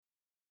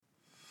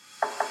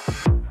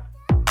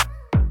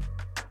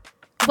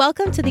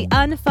Welcome to the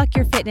Unfuck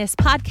Your Fitness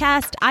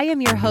podcast. I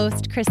am your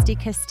host, Christy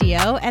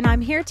Castillo, and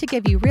I'm here to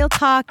give you real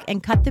talk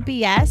and cut the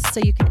BS so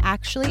you can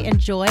actually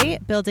enjoy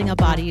building a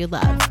body you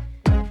love.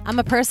 I'm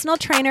a personal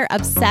trainer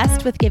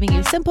obsessed with giving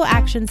you simple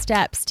action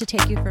steps to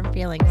take you from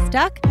feeling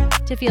stuck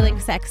to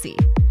feeling sexy.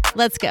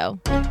 Let's go.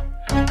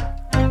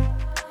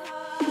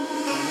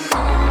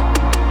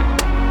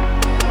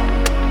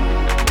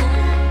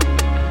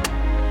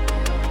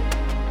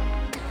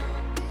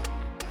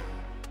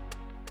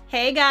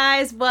 Hey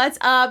guys, what's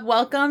up?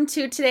 Welcome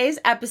to today's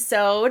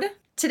episode.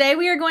 Today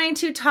we are going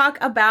to talk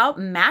about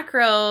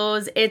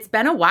macros. It's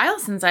been a while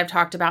since I've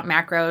talked about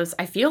macros,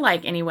 I feel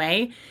like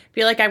anyway. I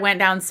feel like I went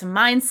down some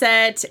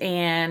mindset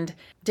and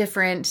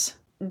different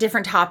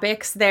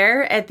topics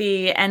there at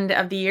the end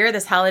of the year,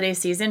 this holiday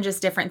season.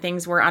 Just different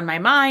things were on my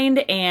mind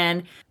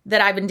and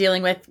that I've been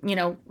dealing with,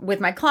 with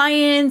my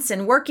clients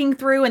and working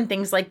through and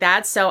things like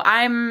that. So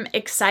I'm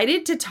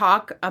excited to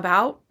talk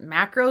about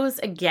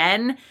macros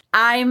again.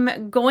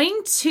 I'm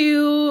going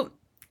to,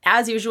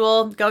 as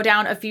usual, go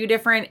down a few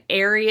different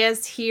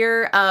areas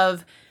here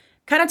of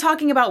kind of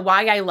talking about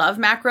why I love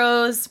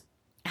macros,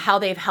 how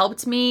they've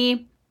helped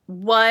me,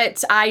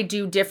 what I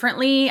do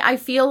differently, I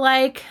feel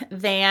like,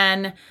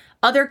 than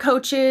other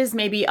coaches,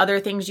 maybe other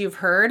things you've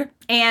heard,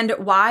 and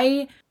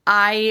why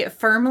I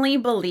firmly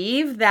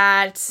believe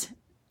that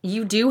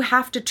you do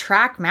have to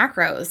track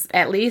macros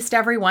at least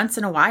every once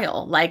in a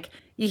while. Like,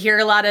 you hear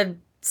a lot of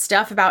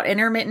stuff about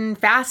intermittent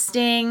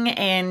fasting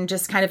and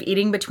just kind of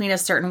eating between a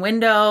certain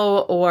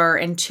window or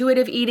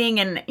intuitive eating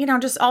and,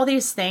 just all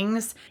these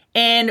things.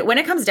 And when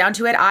it comes down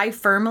to it, I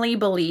firmly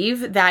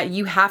believe that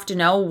you have to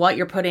know what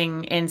you're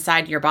putting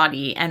inside your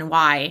body and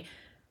why.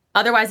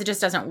 Otherwise, it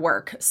just doesn't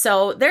work.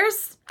 So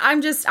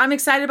I'm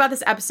excited about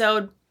this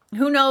episode.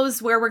 Who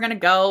knows where we're going to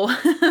go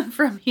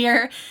from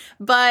here,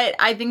 but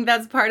I think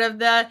that's part of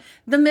the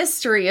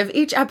mystery of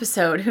each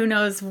episode. Who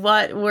knows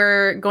what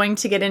we're going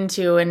to get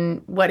into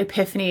and what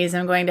epiphanies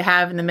I'm going to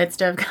have in the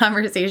midst of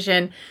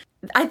conversation.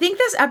 I think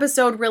this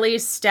episode really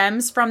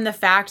stems from the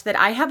fact that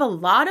I have a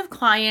lot of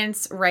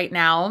clients right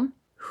now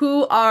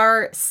who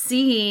are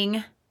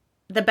seeing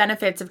the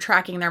benefits of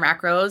tracking their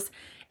macros.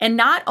 And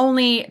not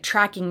only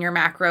tracking your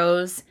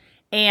macros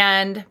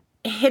and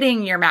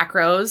hitting your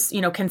macros,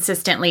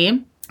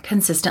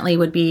 consistently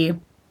would be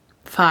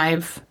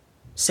 5-6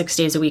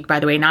 days a week, by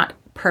the way, not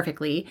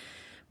perfectly,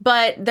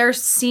 but they're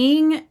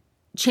seeing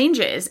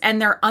changes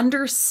and they're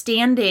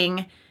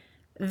understanding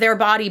their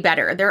body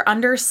better. They're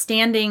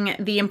understanding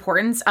the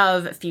importance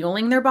of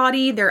fueling their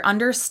body. They're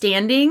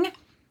understanding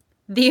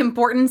the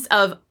importance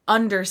of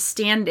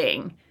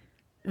understanding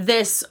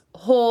this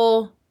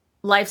whole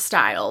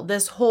lifestyle,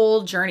 this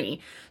whole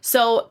journey.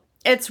 So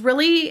it's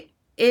really,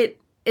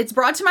 it's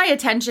brought to my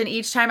attention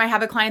each time I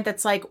have a client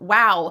that's like,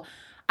 wow,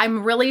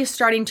 I'm really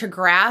starting to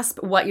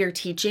grasp what you're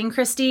teaching,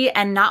 Christy.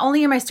 And not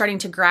only am I starting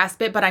to grasp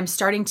it, but I'm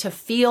starting to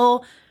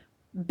feel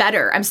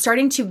better. I'm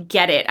starting to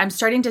get it. I'm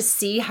starting to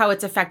see how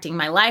it's affecting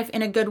my life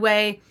in a good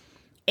way.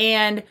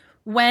 And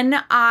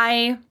when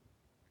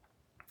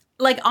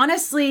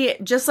honestly,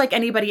 just like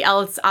anybody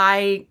else,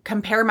 I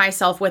compare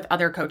myself with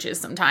other coaches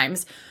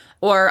sometimes,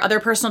 or other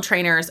personal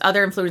trainers,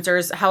 other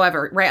influencers,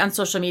 however, right, on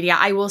social media.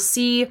 I will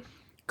see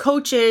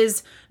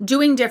coaches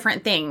doing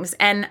different things,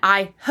 and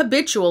I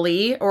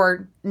habitually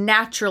or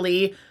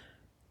naturally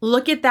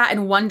look at that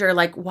and wonder,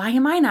 like, why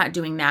am I not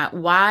doing that?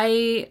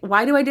 Why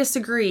do I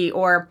disagree?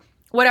 Or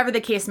whatever the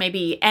case may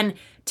be. And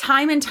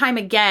time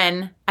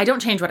again, I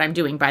don't change what I'm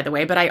doing, by the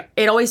way, but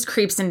it always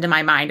creeps into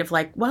my mind of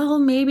like, well,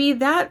 maybe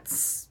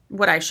that's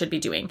what I should be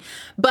doing.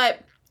 But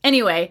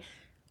anyway,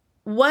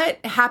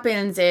 what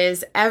happens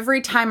is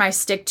every time I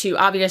stick to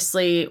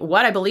obviously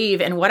what I believe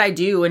and what I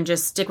do and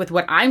just stick with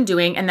what I'm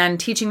doing and then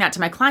teaching that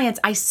to my clients,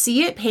 I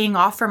see it paying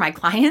off for my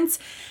clients.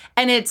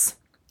 And it's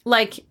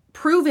like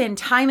proven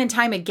time and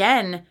time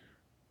again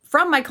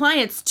from my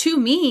clients to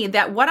me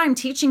that what I'm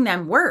teaching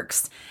them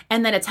works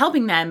and that it's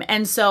helping them.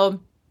 And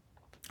so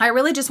I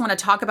really just want to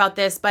talk about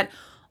this, but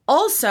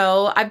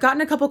also I've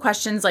gotten a couple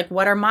questions like,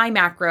 what are my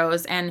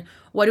macros and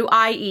what do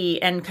I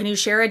eat? And can you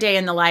share a day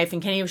in the life?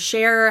 And can you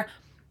share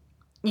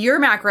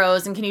your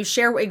macros, and can you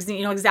share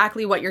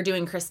exactly what you're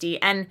doing,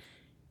 Christy? And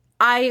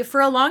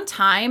for a long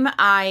time,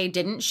 I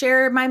didn't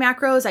share my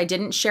macros. I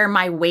didn't share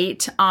my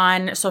weight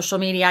on social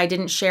media. I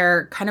didn't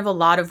share kind of a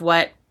lot of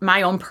what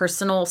my own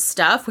personal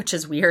stuff, which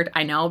is weird,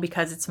 I know,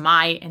 because it's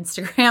my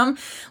Instagram.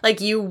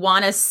 Like, you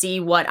want to see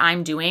what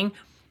I'm doing,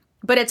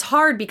 but it's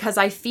hard because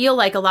I feel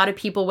like a lot of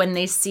people, when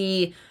they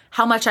see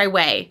how much I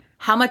weigh,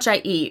 how much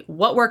I eat,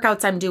 what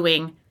workouts I'm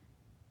doing,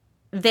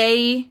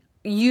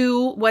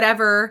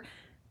 whatever,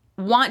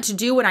 want to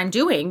do what I'm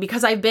doing,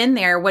 because I've been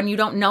there. When you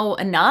don't know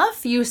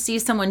enough, you see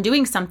someone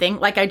doing something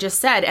like I just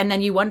said, and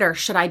then you wonder,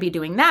 should I be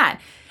doing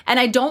that? And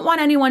I don't want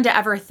anyone to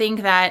ever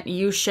think that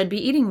you should be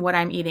eating what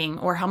I'm eating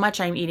or how much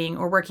I'm eating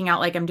or working out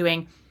like I'm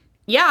doing.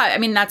 Yeah, I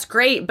mean, that's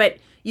great, but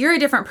you're a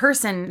different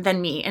person than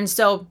me. And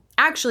so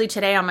actually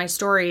today on my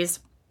stories,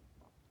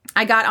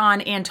 I got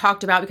on and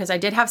talked about, because I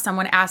did have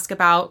someone ask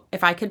about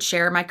if I could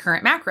share my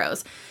current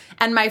macros.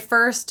 And my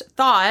first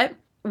thought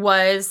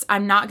was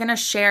I'm not going to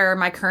share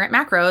my current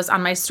macros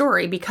on my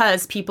story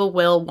because people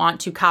will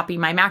want to copy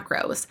my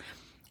macros.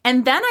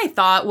 And then I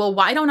thought, well,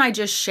 why don't I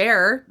just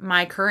share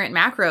my current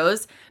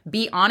macros,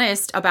 be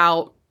honest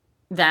about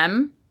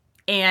them,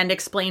 and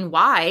explain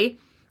why?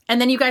 And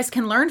then you guys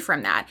can learn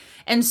from that.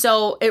 And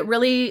so it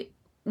really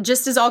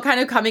just is all kind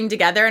of coming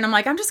together. And I'm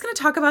like, I'm just going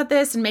to talk about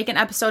this and make an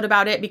episode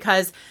about it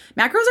because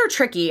macros are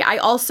tricky. I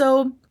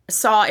also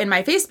saw in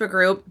my Facebook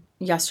group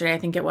yesterday, I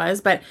think it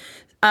was, but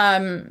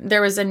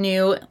there was a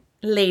new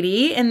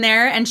lady in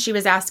there and she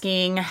was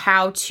asking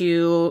how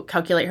to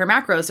calculate her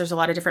macros. There's a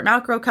lot of different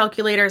macro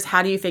calculators.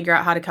 How do you figure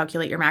out how to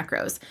calculate your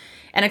macros?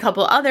 And a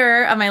couple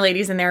other of my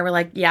ladies in there were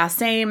like, yeah,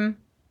 same,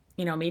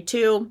 me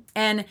too.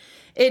 And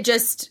it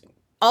just,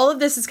 all of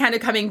this is kind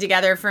of coming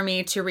together for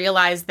me to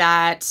realize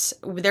that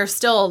there's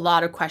still a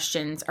lot of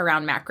questions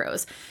around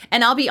macros.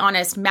 And I'll be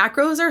honest,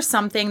 macros are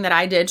something that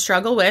I did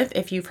struggle with.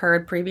 If you've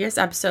heard previous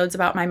episodes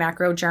about my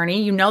macro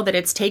journey, you know that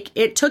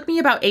it took me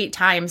about 8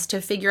 times to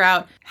figure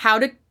out how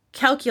to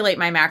calculate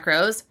my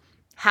macros,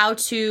 how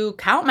to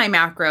count my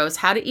macros,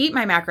 how to eat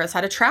my macros,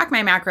 how to track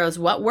my macros,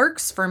 what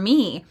works for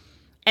me.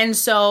 And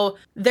so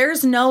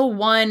there's no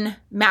one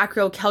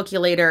macro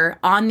calculator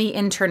on the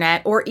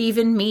internet or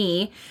even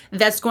me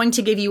that's going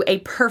to give you a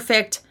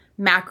perfect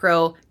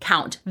macro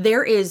count.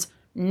 There is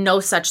no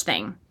such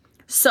thing.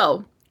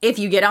 So if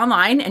you get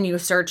online and you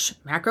search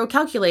macro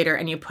calculator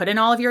and you put in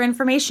all of your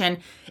information,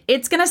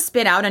 it's going to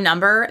spit out a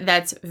number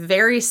that's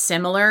very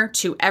similar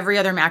to every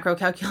other macro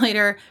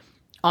calculator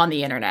on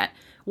the internet.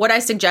 What I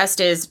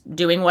suggest is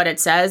doing what it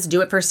says.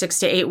 Do it for 6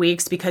 to 8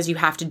 weeks because you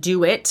have to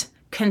do it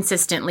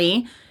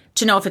consistently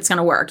to know if it's going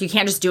to work. You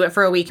can't just do it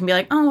for a week and be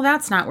like, oh,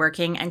 that's not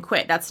working and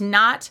quit. That's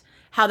not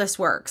how this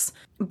works.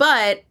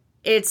 But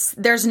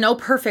there's no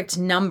perfect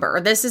number.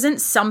 This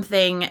isn't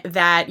something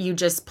that you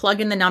just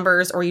plug in the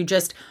numbers or you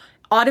just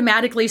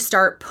automatically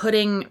start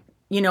putting,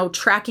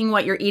 tracking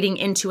what you're eating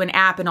into an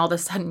app and all of a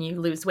sudden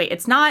you lose weight.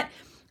 It's not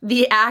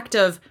the act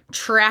of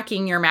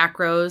tracking your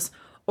macros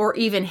or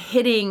even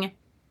hitting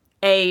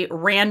a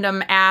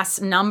random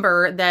ass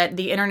number that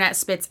the internet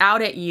spits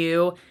out at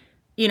you,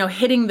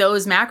 hitting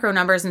those macro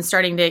numbers and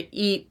starting to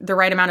eat the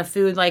right amount of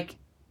food, like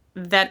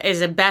that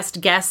is a best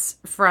guess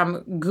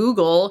from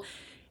Google,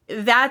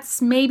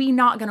 that's maybe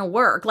not going to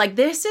work. Like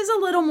this is a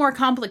little more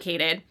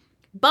complicated,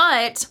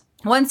 but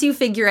once you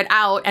figure it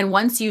out and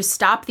once you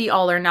stop the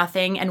all or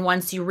nothing and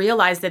once you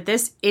realize that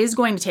this is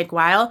going to take a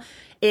while,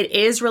 it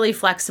is really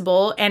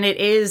flexible and it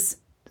is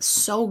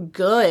so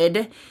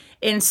good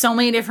in so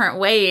many different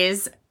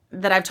ways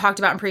that I've talked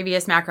about in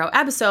previous macro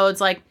episodes.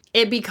 Like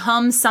it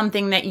becomes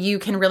something that you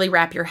can really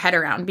wrap your head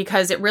around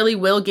because it really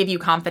will give you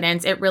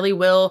confidence. It really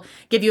will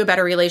give you a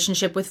better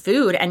relationship with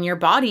food and your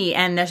body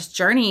and this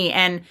journey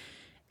and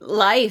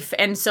life.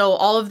 And so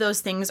all of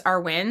those things are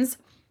wins.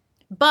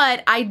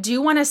 But I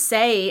do want to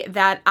say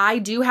that I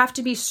do have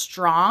to be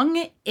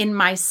strong in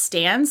my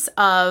stance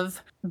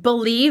of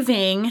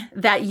believing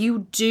that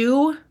you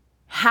do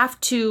have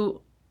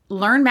to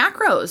learn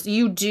macros.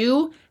 You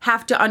do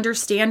have to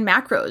understand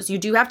macros. You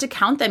do have to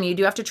count them. You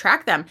do have to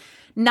track them.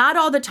 Not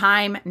all the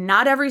time,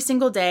 not every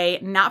single day,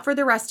 not for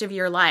the rest of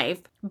your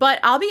life. But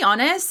I'll be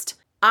honest,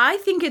 I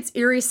think it's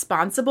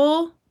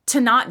irresponsible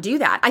to not do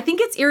that. I think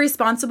it's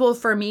irresponsible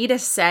for me to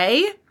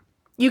say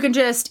you can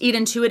just eat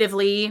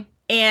intuitively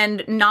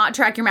and not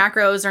track your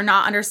macros or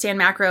not understand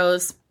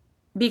macros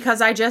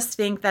because I just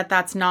think that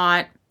that's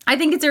not, I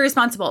think it's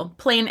irresponsible,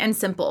 plain and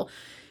simple.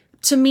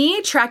 To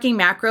me, tracking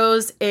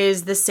macros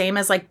is the same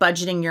as like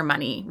budgeting your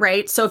money,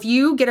 right? So if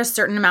you get a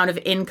certain amount of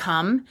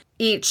income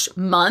each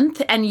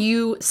month and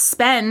you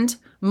spend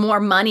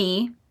more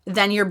money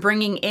than you're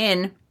bringing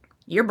in,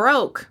 you're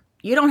broke.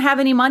 You don't have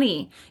any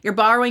money. You're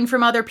borrowing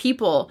from other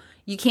people.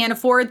 You can't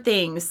afford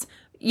things.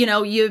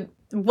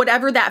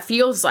 Whatever that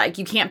feels like,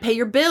 you can't pay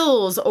your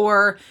bills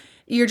or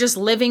you're just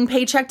living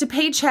paycheck to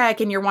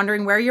paycheck and you're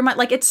wondering where your money,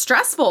 like it's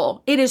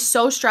stressful. It is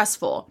so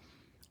stressful.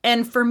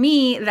 And for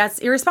me, that's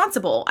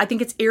irresponsible. I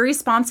think it's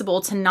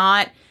irresponsible to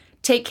not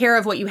take care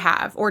of what you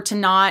have or to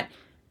not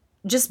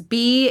just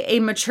be a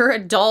mature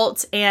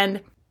adult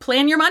and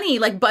plan your money,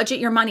 like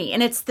budget your money.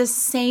 And it's the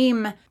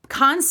same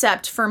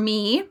concept for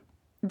me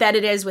that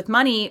it is with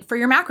money for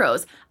your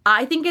macros.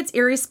 I think it's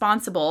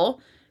irresponsible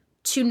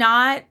to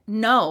not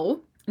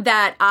know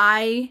that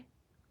I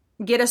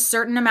get a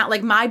certain amount,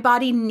 like my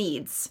body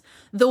needs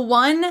the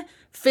one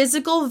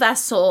physical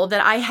vessel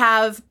that I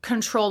have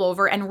control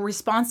over and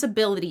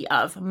responsibility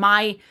of,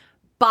 my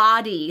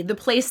body, the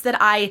place that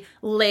I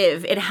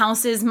live. It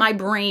houses my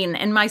brain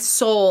and my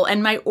soul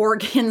and my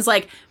organs.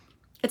 Like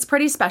it's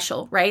pretty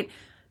special, right?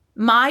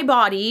 My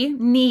body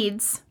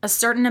needs a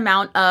certain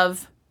amount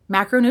of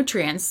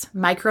macronutrients,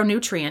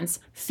 micronutrients,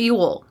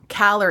 fuel,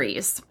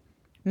 calories,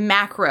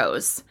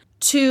 macros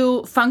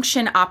to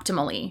function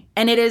optimally.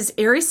 And it is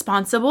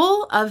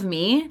irresponsible of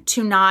me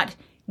to not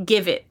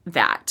give it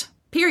that.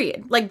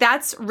 Period. Like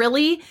that's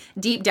really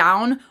deep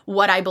down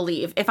what I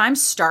believe. If I'm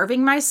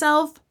starving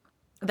myself,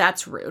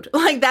 that's rude.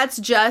 Like that's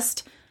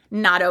just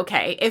not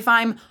okay. If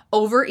I'm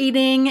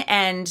overeating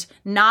and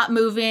not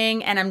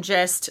moving and I'm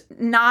just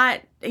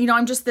not,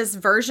 I'm just this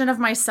version of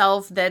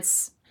myself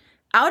that's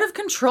out of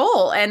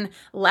control and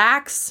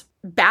lacks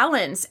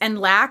balance and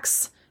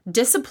lacks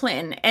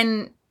discipline.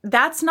 And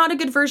that's not a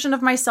good version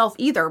of myself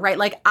either, right?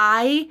 Like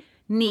I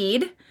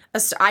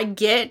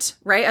get,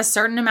 right, a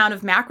certain amount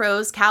of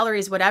macros,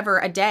 calories, whatever,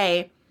 a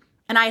day,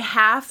 and I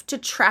have to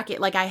track it.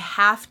 Like I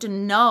have to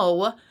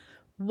know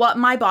what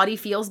my body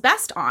feels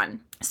best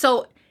on.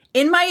 So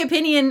in my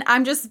opinion,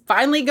 I'm just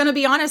finally going to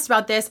be honest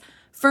about this.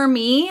 For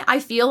me, I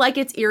feel like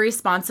it's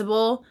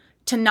irresponsible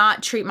to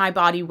not treat my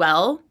body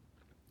well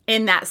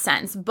in that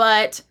sense.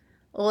 But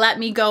let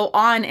me go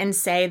on and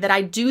say that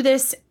I do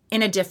this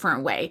in a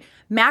different way.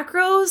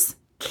 Macros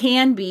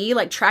can be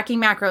like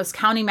tracking macros,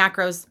 counting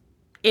macros,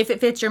 if it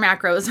fits your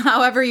macros,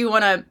 however you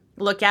want to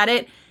look at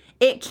it,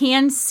 it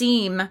can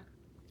seem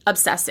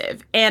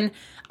obsessive. And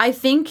I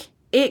think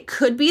it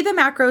could be the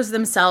macros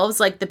themselves,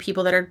 like the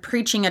people that are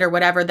preaching it or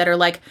whatever, that are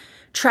like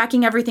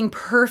tracking everything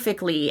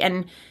perfectly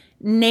and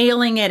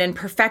nailing it in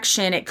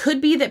perfection. It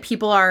could be that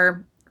people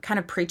are kind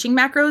of preaching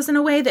macros in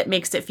a way that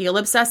makes it feel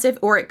obsessive,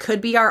 or it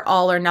could be our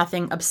all or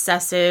nothing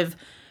obsessive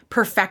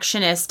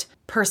perfectionist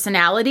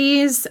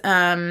personalities,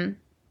 the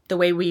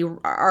way we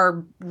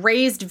are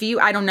raised view.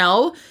 I don't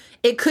know.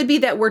 It could be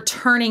that we're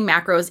turning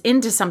macros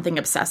into something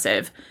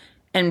obsessive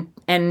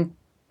and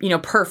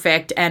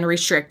perfect and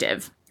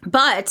restrictive.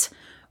 But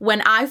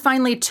when I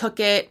finally took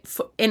it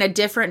in a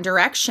different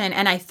direction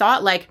and I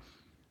thought like,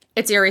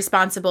 it's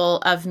irresponsible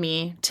of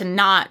me to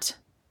not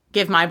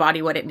give my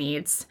body what it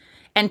needs.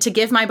 And to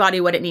give my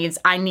body what it needs,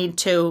 I need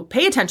to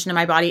pay attention to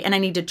my body and I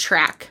need to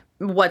track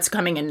what's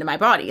coming into my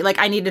body. Like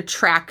I need to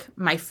track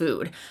my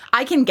food.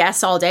 I can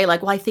guess all day,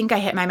 like, well, I think I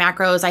hit my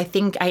macros. I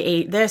think I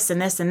ate this and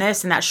this and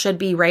this, and that should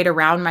be right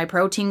around my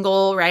protein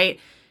goal, right?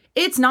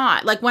 It's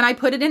not. Like when I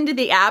put it into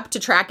the app to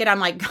track it, I'm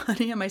like, God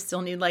damn, I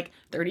still need like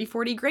 30,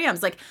 40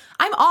 grams. Like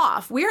I'm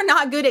off. We are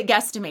not good at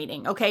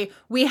guesstimating. Okay.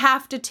 We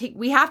have to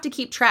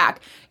keep track.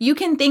 You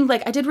can think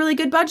like, I did really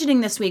good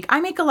budgeting this week.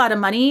 I make a lot of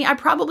money. I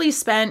probably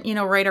spent,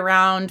 right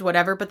around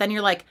whatever, but then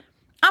you're like,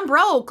 I'm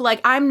broke.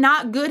 Like I'm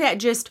not good at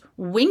just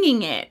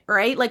winging it,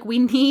 right? Like we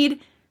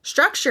need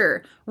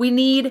structure. We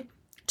need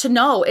to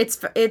know it's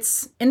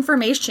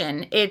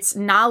information, it's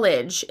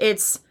knowledge,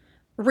 it's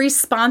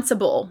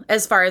responsible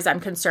as far as I'm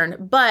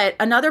concerned. But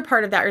another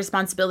part of that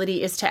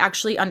responsibility is to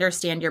actually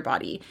understand your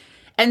body.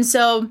 And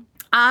so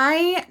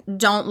I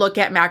don't look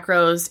at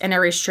macros in a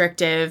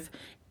restrictive,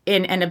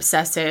 in an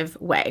obsessive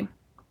way.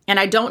 And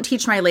I don't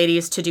teach my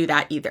ladies to do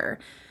that either.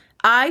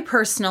 I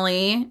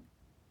personally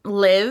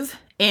live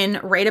in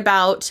right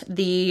about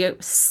the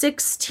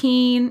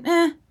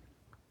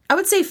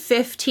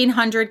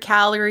 1,500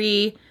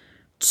 calorie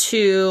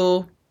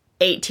to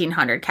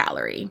 1,800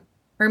 calorie,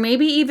 or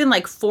maybe even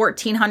like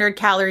 1,400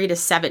 calorie to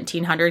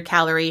 1,700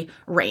 calorie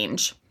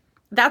range.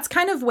 That's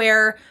kind of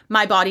where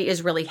my body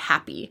is really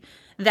happy.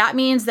 That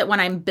means that when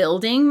I'm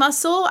building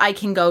muscle, I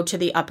can go to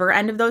the upper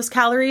end of those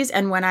calories.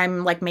 And when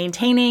I'm like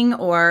maintaining,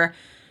 or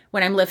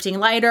when I'm lifting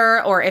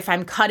lighter, or if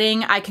I'm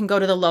cutting, I can go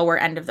to the lower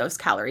end of those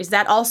calories.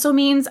 That also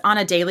means on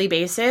a daily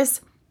basis,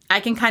 I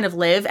can kind of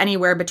live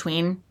anywhere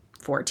between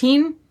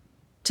 14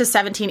 to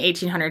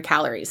 1,800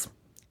 calories.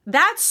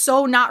 That's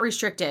so not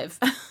restrictive.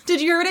 Did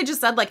you hear what I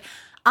just said? Like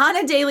on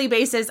a daily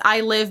basis,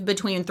 I live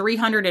between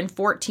 300 and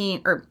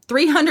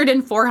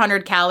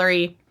 400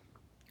 calorie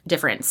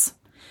difference.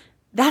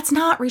 That's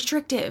not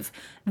restrictive.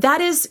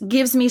 That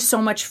gives me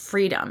so much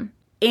freedom.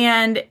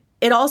 And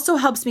it also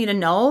helps me to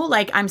know,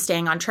 like, I'm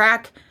staying on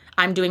track,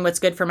 I'm doing what's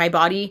good for my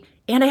body,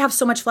 and I have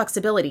so much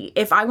flexibility.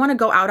 If I want to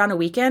go out on a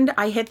weekend,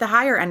 I hit the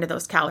higher end of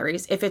those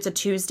calories. If it's a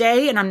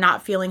Tuesday and I'm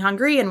not feeling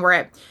hungry and we're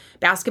at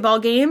basketball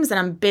games and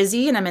I'm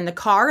busy and I'm in the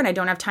car and I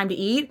don't have time to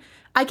eat,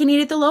 I can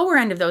eat at the lower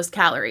end of those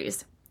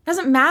calories.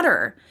 Doesn't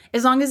matter.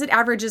 As long as it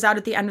averages out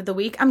at the end of the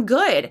week, I'm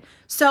good.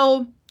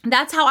 So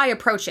that's how I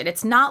approach it.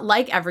 It's not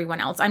like everyone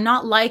else. I'm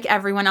not like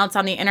everyone else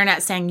on the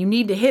internet saying you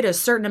need to hit a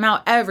certain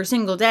amount every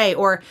single day,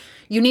 or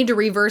you need to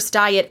reverse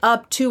diet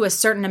up to a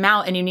certain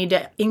amount and you need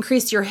to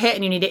increase your HIIT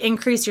and you need to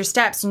increase your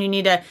steps and you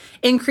need to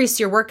increase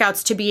your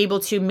workouts to be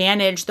able to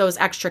manage those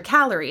extra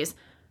calories.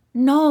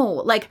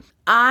 No, like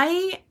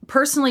I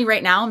personally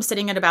right now I'm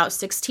sitting at about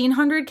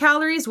 1,600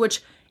 calories,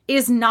 which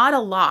is not a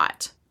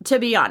lot, to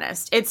be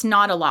honest. It's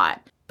not a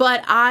lot,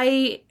 but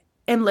I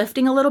am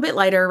lifting a little bit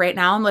lighter right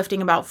now. I'm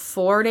lifting about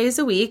 4 days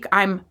a week.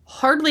 I'm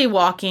hardly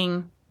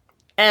walking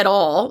at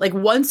all. Like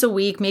once a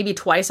week, maybe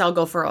twice, I'll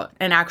go for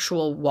an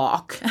actual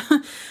walk.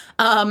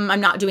 I'm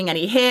not doing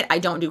any HIIT. I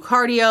don't do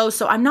cardio.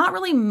 So I'm not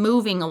really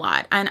moving a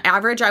lot. On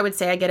average, I would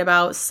say I get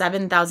about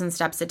 7,000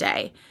 steps a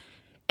day.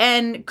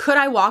 And could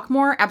I walk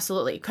more?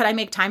 Absolutely. Could I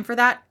make time for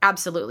that?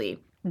 Absolutely.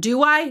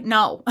 Do I?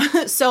 No.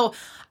 So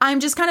I'm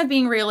just kind of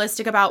being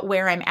realistic about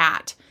where I'm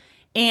at.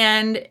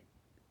 And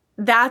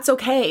that's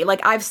okay.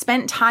 Like I've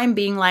spent time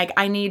being like,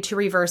 I need to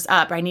reverse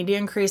up. I need to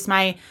increase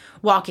my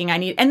walking.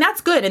 And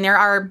that's good.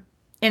 And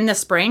in the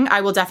spring,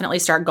 I will definitely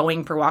start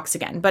going for walks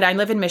again. But I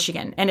live in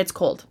Michigan and it's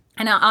cold.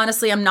 And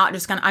honestly, I'm not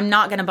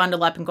going to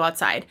bundle up and go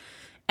outside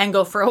and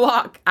go for a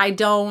walk. I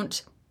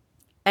don't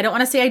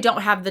want to say I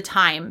don't have the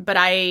time, but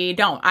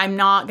I'm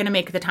not going to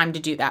make the time to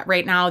do that.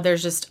 Right now,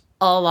 there's just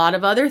a lot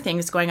of other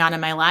things going on in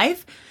my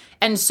life.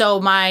 And so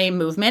my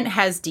movement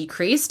has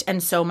decreased.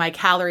 And so my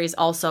calories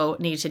also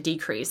need to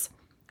decrease.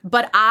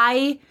 But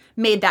I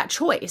made that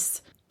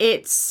choice.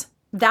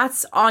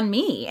 That's on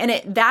me.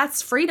 And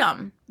that's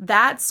freedom.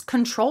 That's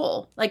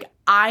control. Like,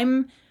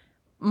 I'm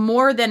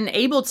more than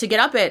able to get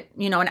up at,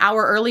 an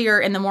hour earlier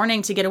in the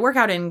morning to get a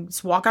workout and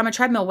walk on a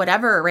treadmill,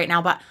 whatever right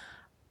now. But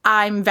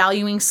I'm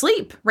valuing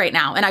sleep right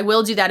now. And I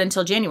will do that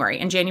until January.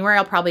 In January,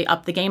 I'll probably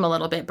up the game a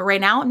little bit. But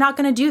right now, I'm not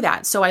going to do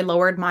that. So I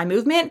lowered my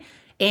movement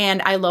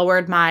and I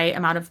lowered my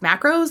amount of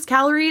macros,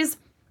 calories,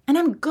 and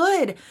I'm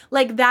good.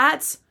 Like,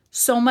 that's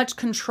so much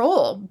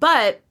control.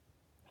 But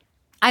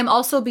I'm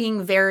also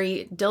being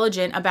very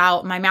diligent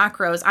about my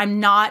macros. I'm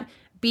not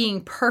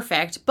being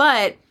perfect,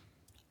 but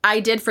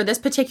I did for this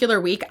particular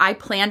week. I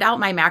planned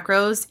out my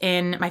macros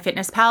in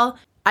MyFitnessPal.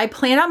 I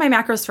planned out my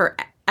macros for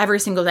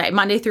every single day,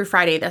 Monday through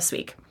Friday this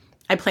week.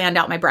 I planned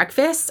out my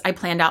breakfast. I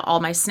planned out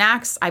all my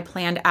snacks. I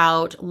planned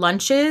out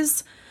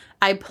lunches.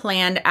 I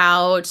planned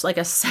out like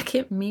a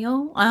second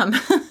meal,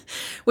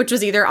 which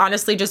was either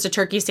honestly just a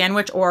turkey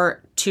sandwich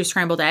or 2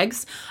 scrambled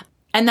eggs.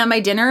 And then my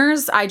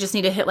dinners, I just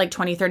need to hit like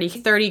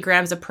 30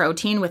 grams of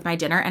protein with my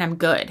dinner and I'm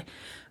good.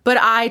 But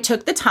I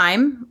took the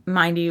time,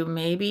 mind you,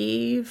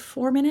 maybe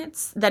 4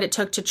 minutes that it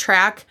took to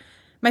track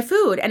my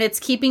food, and it's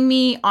keeping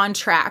me on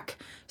track.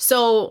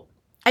 So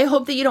I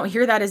hope that you don't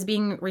hear that as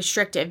being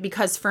restrictive,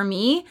 because for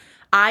me,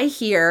 I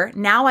hear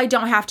now I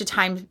don't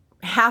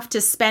have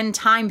to spend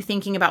time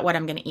thinking about what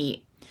I'm going to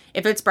eat.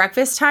 If it's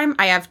breakfast time,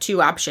 I have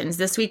 2 options.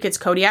 This week it's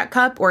Kodiak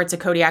cup or it's a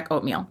Kodiak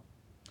oatmeal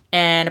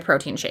and a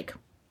protein shake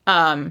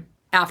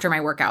after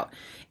my workout.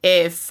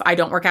 If I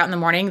don't work out in the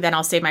morning, then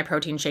I'll save my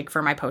protein shake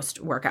for my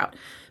post-workout.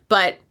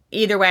 But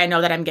either way, I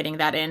know that I'm getting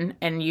that in,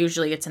 and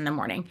usually it's in the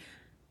morning.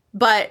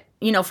 But,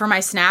 for my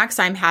snacks,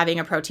 I'm having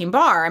a protein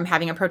bar. I'm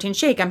having a protein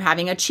shake. I'm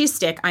having a cheese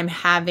stick. I'm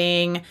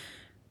having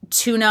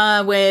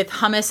tuna with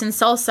hummus and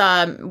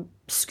salsa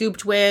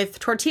scooped with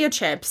tortilla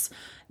chips.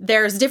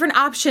 There's different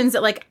options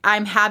that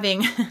I'm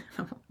having.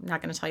 I'm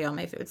not going to tell you all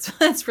my foods.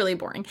 That's really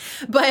boring.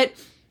 But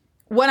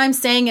what I'm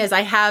saying is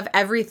I have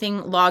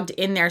everything logged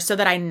in there so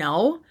that I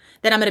know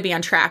that I'm going to be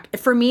on track.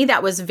 For me,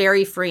 that was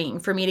very freeing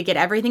for me to get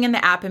everything in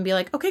the app and be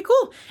like, okay,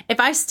 cool. If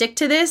I stick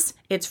to this,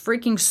 it's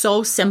freaking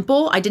so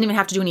simple. I didn't even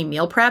have to do any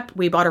meal prep.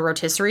 We bought a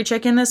rotisserie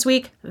chicken this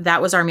week.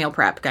 That was our meal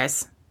prep,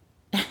 guys.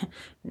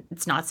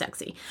 It's not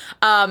sexy.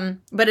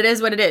 But it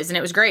is what it is. And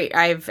it was great.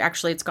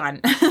 It's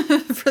gone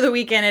for the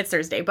weekend. It's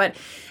Thursday. But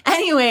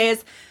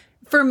anyways,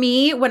 for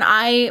me, when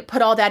I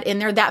put all that in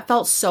there, that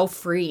felt so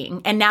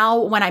freeing. And now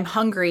when I'm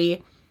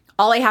hungry,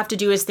 all I have to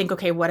do is think,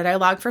 okay, what did I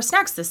log for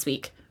snacks this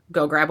week?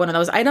 Go grab one of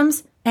those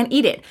items and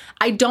eat it.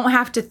 I don't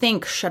have to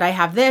think, should I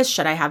have this?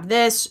 Should I have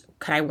this?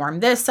 Could I warm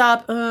this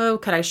up? Oh,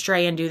 could I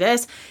stray and do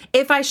this?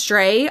 If I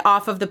stray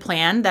off of the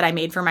plan that I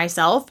made for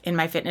myself in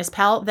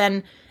MyFitnessPal,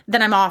 then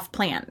I'm off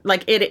plan.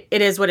 Like it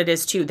is what it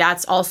is too.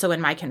 That's also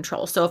in my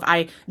control. So if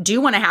I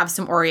do want to have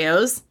some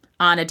Oreos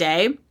on a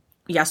day,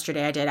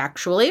 yesterday I did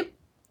actually,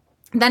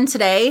 then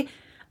today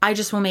I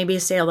just will maybe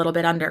stay a little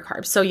bit under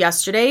carbs. So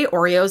yesterday,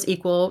 Oreos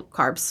equal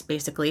carbs,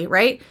 basically,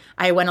 right?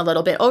 I went a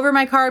little bit over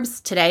my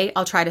carbs. Today,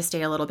 I'll try to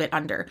stay a little bit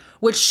under,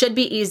 which should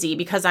be easy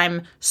because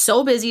I'm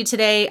so busy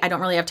today. I don't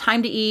really have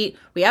time to eat.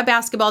 We have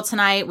basketball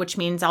tonight, which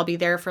means I'll be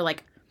there for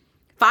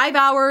 5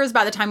 hours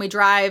by the time we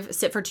drive,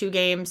 sit for 2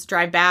 games,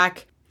 drive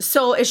back.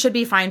 So it should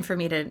be fine for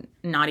me to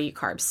not eat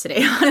carbs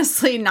today.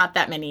 Honestly, not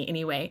that many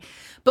anyway.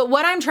 But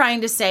what I'm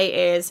trying to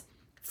say is,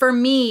 for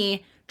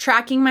me,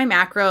 tracking my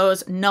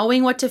macros,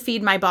 knowing what to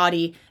feed my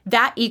body,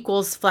 that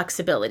equals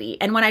flexibility.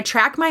 And when I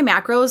track my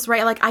macros,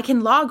 right, I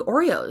can log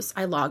Oreos,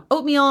 I log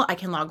oatmeal, I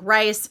can log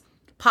rice,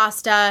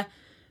 pasta,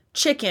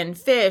 chicken,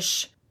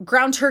 fish,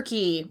 ground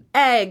turkey,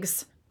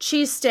 eggs,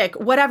 cheese stick,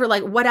 whatever,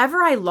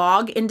 whatever I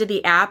log into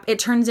the app, it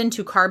turns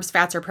into carbs,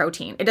 fats, or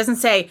protein. It doesn't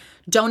say,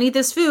 don't eat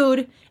this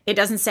food. It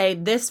doesn't say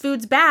this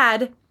food's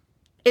bad.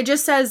 It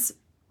just says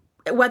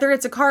whether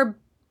it's a carb,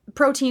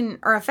 protein,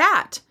 or a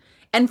fat.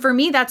 And for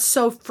me, that's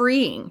so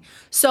freeing.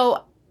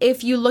 So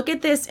if you look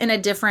at this in a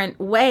different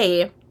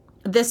way,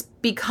 this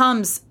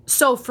becomes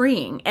so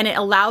freeing, and it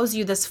allows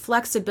you this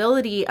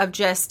flexibility of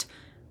just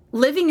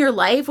living your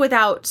life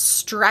without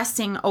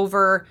stressing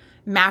over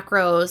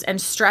macros and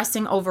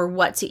stressing over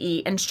what to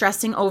eat and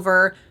stressing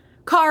over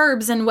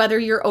carbs and whether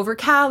you're over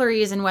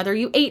calories and whether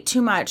you ate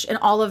too much and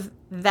all of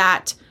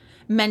that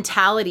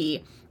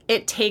mentality.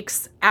 It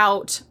takes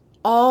out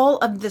all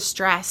of the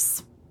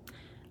stress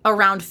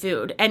around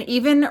food. And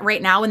even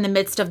right now in the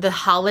midst of the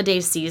holiday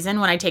season,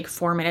 when I take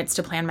 4 minutes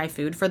to plan my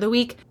food for the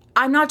week,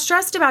 I'm not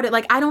stressed about it.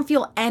 I don't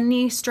feel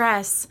any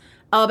stress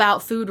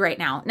about food right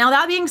now. Now,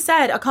 that being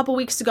said, a couple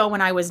weeks ago when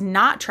I was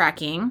not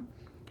tracking,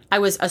 I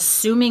was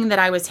assuming that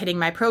I was hitting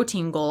my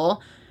protein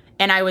goal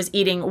and I was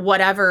eating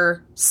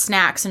whatever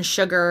snacks and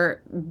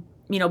sugar,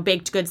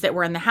 baked goods that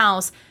were in the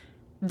house.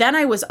 then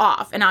I was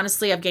off. And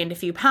honestly, I've gained a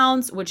few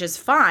pounds, which is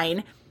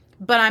fine.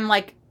 But I'm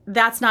like,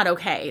 that's not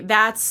okay.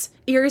 That's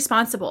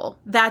irresponsible.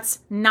 That's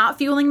not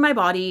fueling my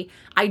body.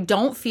 I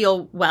don't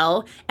feel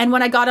well. And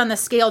when I got on the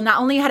scale, not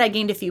only had I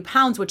gained a few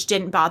pounds, which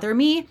didn't bother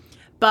me,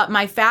 but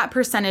my fat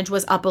percentage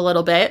was up a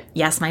little bit.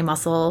 Yes, my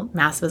muscle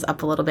mass was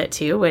up a little bit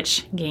too,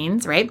 which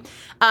gains, right?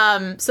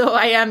 So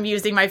I am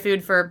using my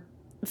food for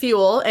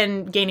fuel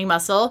and gaining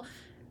muscle.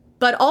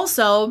 But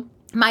also,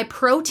 my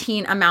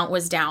protein amount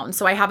was down.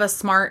 So I have a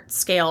smart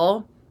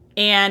scale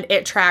and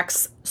it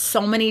tracks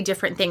so many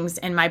different things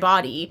in my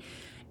body,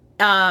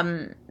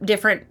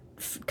 different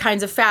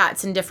kinds of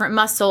fats and different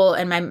muscle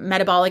and my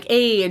metabolic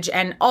age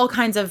and all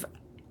kinds of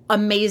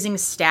amazing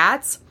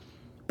stats.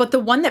 But the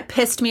one that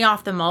pissed me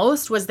off the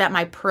most was that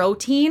my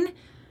protein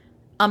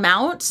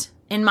amount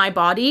in my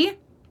body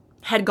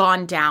had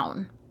gone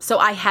down. So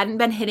I hadn't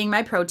been hitting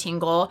my protein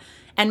goal,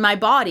 and my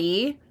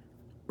body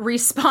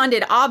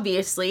responded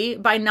obviously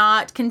by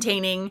not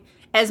containing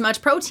as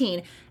much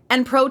protein.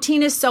 And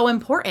protein is so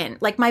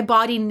important. Like, my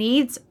body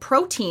needs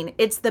protein.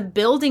 It's the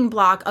building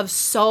block of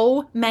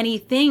so many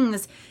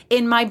things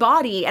in my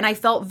body. And I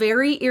felt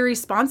very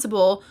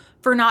irresponsible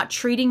for not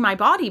treating my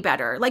body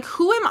better. Like,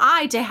 who am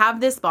I to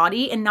have this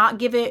body and not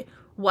give it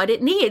what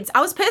it needs?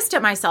 I was pissed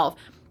at myself.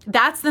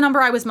 That's the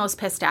number I was most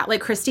pissed at.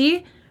 Like,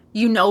 Christy,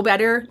 you know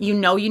better. You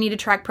know you need to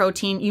track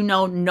protein. You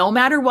know no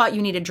matter what,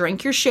 you need to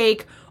drink your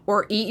shake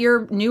or eat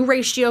your new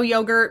ratio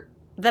yogurt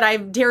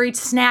dairy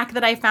snack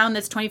that I found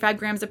that's 25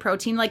 grams of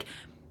protein. Like,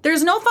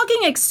 there's no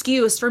fucking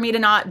excuse for me to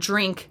not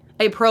drink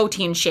a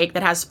protein shake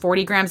that has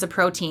 40 grams of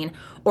protein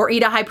or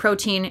eat a high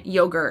protein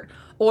yogurt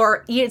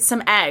or eat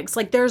some eggs.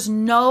 Like, there's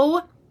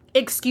no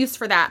excuse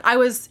for that.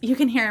 You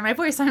can hear in my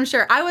voice, I'm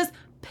sure. I was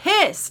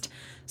pissed.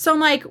 So I'm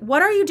like,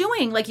 what are you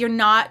doing? Like, you're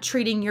not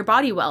treating your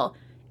body well.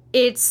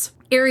 It's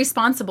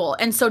irresponsible.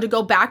 And so to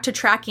go back to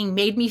tracking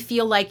made me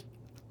feel like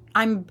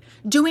I'm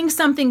doing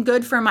something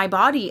good for my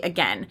body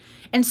again.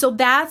 And so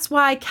that's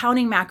why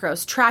counting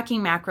macros,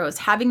 tracking macros,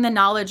 having the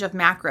knowledge of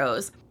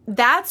macros,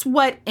 that's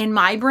what in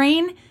my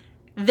brain,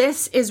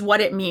 this is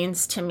what it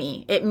means to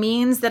me. It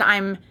means that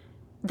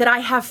I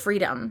have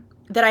freedom,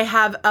 that I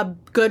have a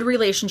good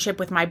relationship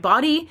with my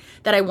body,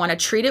 that I want to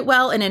treat it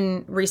well. And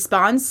in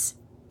response,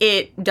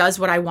 it does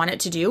what I want it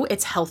to do.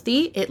 It's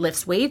healthy. It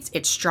lifts weights.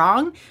 It's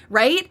strong,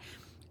 right?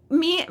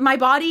 My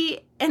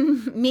body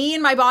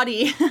and my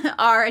body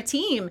are a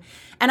team,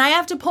 and I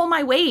have to pull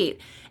my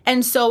weight.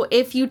 And so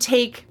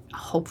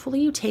hopefully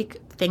you take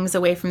things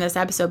away from this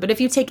episode, but if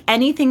you take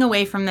anything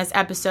away from this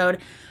episode,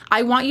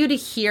 I want you to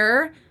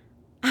hear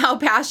how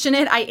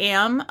passionate I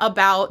am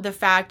about the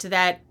fact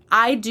that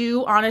I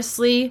do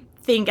honestly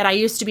think, and I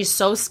used to be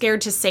so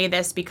scared to say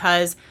this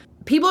because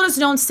people just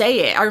don't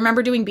say it. I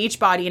remember doing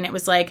Beachbody and it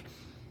was like,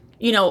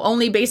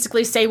 only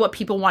basically say what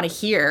people want to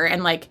hear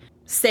and like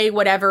say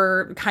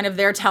whatever kind of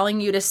they're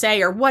telling you to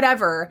say or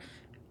whatever.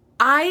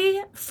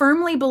 I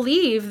firmly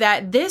believe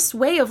that this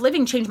way of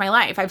living changed my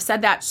life. I've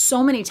said that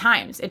so many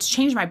times. It's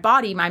changed my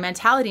body, my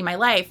mentality, my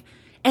life.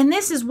 And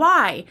this is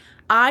why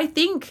I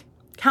think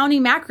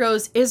counting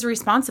macros is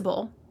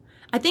responsible.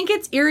 I think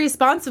it's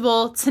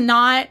irresponsible to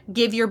not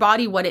give your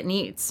body what it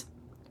needs.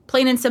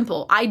 Plain and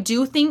simple. I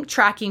do think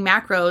tracking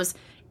macros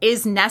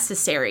is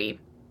necessary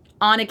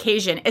on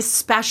occasion,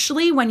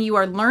 especially when you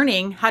are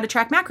learning how to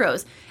track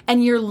macros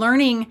and you're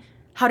learning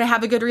how to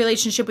have a good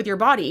relationship with your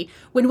body.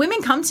 When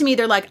women come to me,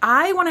 they're like,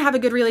 I want to have a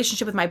good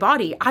relationship with my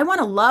body. I want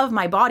to love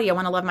my body. I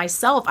want to love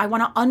myself. I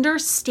want to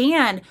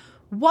understand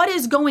what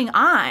is going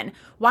on.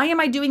 Why am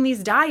I doing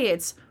these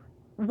diets?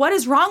 What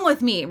is wrong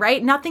with me,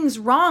 right? Nothing's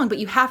wrong, but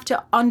you have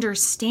to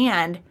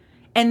understand.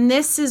 And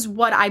this is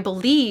what I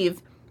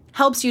believe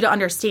helps you to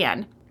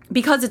understand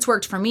because it's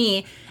worked for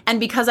me and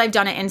because I've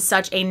done it in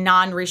such a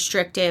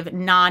non-restrictive,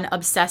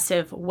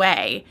 non-obsessive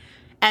way.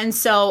 And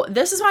so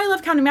this is why I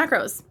love counting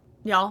macros.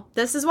 Y'all,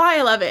 this is why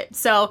I love it.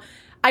 So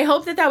I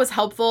hope that was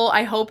helpful.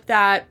 I hope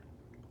that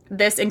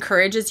this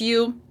encourages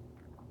you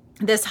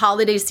this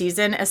holiday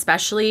season,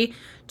 especially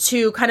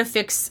to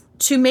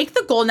make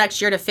the goal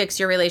next year to fix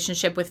your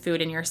relationship with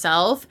food and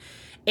yourself.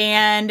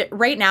 And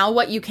right now,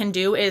 what you can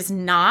do is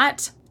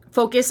not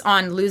focus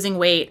on losing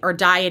weight or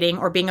dieting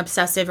or being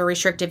obsessive or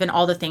restrictive in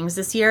all the things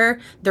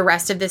the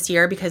rest of this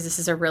year, because this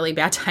is a really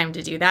bad time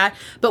to do that.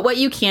 But what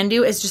you can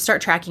do is just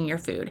start tracking your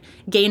food,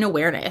 gain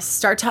awareness,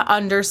 start to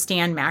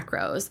understand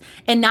macros,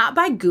 and not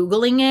by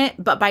Googling it,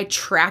 but by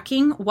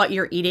tracking what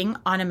you're eating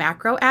on a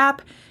macro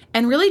app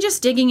and really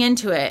just digging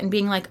into it and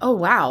being like, oh,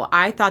 wow,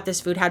 I thought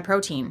this food had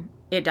protein.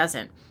 It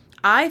doesn't.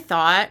 I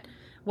thought,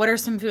 what are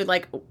some food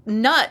like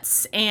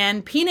nuts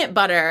and peanut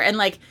butter and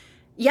like,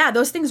 yeah,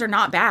 those things are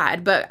not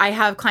bad, but I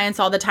have clients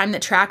all the time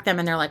that track them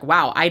and they're like,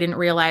 wow, I didn't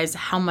realize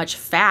how much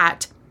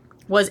fat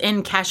was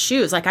in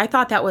cashews. Like, I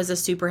thought that was a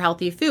super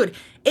healthy food.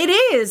 It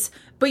is,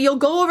 but you'll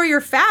go over your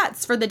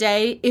fats for the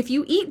day if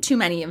you eat too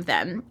many of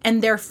them.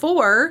 And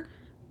therefore,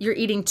 you're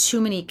eating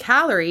too many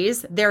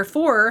calories.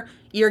 Therefore,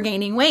 you're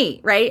gaining weight,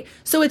 right?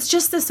 So it's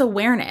just this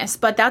awareness.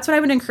 But that's what I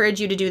would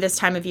encourage you to do this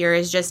time of year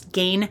is just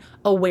gain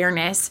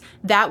awareness.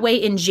 That way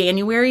in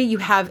January, you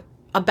have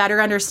a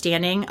better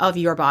understanding of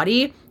your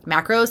body,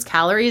 macros,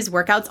 calories,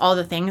 workouts, all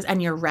the things,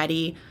 and you're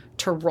ready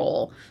to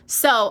roll.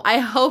 So I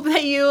hope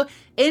that you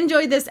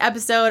enjoyed this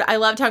episode. I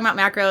love talking about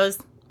macros,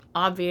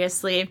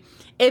 obviously.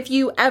 If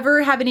you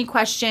ever have any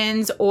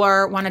questions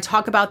or want to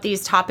talk about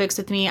these topics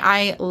with me,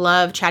 I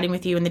love chatting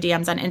with you in the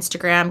DMs on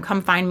Instagram.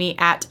 Come find me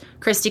at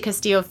Christy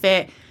Castillo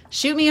Fit.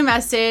 Shoot me a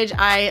message.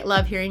 I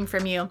love hearing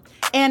from you.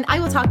 And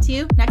I will talk to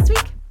you next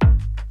week.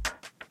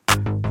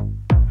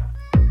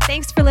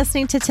 Thanks for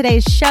listening to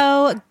today's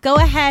show. Go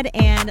ahead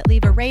and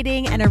leave a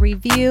rating and a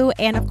review.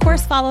 And of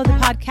course, follow the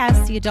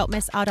podcast so you don't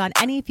miss out on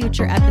any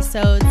future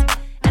episodes.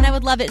 And I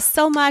would love it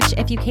so much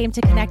if you came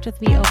to connect with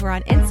me over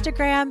on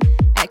Instagram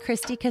at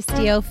Christy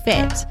Castillo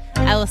Fit.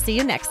 I will see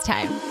you next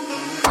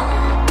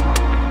time.